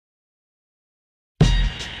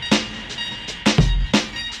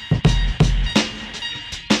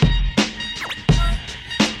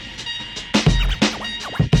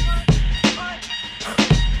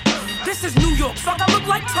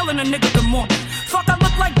Fuck, I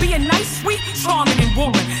look like being nice, sweet, charming, and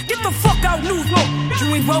boring. Get the fuck out, new flow.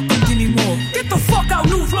 You ain't welcomed anymore. Get the fuck out,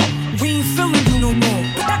 new flow. We ain't feeling you no more.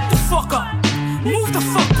 Back the fuck up. Move the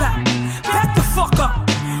fuck back. Back the fuck up.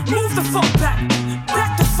 Move the fuck back.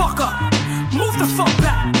 Back the fuck up. Move the fuck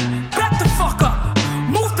back. Back the fuck up.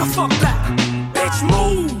 Move the fuck back. Bitch,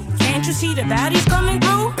 move. Can't you see the baddies coming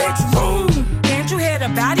through? Bitch, move. Can't you hear the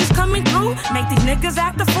baddies coming through? Make these niggas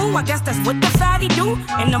act a fool. I guess that's what the fatty do.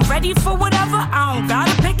 And I'm ready for whatever. I don't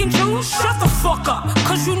gotta pick and choose. Shut the fuck up,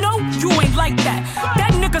 cause you know you ain't like that.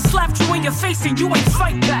 That nigga slapped you in your face and you ain't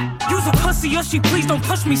fight back. Use a pussy or she please don't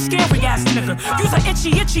push me, scary ass nigga. Use a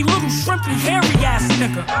itchy little shrimpy hairy ass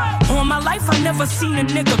nigga. All my life I never seen a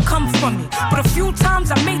nigga come from me, but a few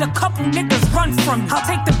times I made a couple niggas run from me. I'll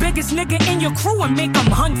take the biggest nigga in your crew and make them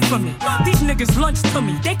hunt for me. These niggas lunch to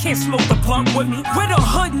me, they can't smoke the blunt with me. Where the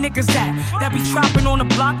hood niggas at? That be trapping on the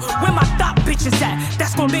block. Where my thought bitches at?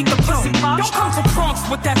 That's gonna make the pussy pop. Don't come to Bronx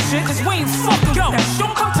with that shit, cause we ain't fucking with that shit.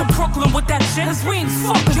 Don't come to Brooklyn with that shit, cause we ain't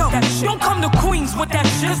fucking with that shit. Don't come to Queens with that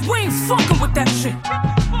shit, cause we ain't fucking with that shit.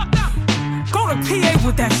 Go to PA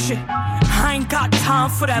with that shit. I ain't got time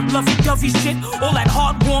for that lovey-dovey shit. All that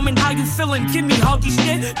heartwarming, how you feeling, give me huggy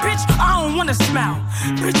shit. Bitch, I don't wanna smile.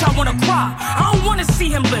 Bitch, I wanna cry. I don't wanna see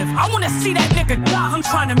him live. I wanna see that nigga die. I'm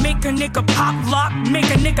trying to make a nigga pop lock, make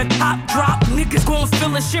a nigga top drop. Niggas gon' feel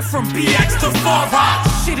the shit from BX to Far Rock.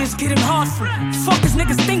 Shit is getting hard for me. Fuck is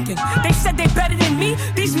niggas thinking? They said they better than me.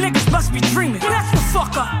 These niggas must be dreaming. Back the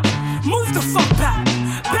fuck up. Move the fuck back.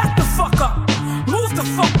 Back the fuck up. Move the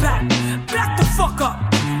fuck back. Back the fuck up.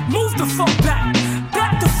 Move the fuck back.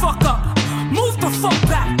 Back the fuck up. Move the fuck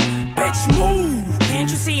back. Bitch, move. Can't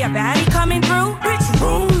you see a baddie coming through? Bitch,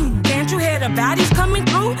 move. Can't you hear the baddies coming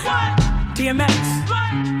through? DMX,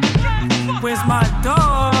 where's my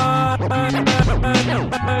dog?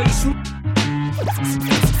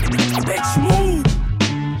 Bitch, move.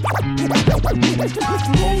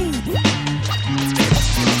 Move.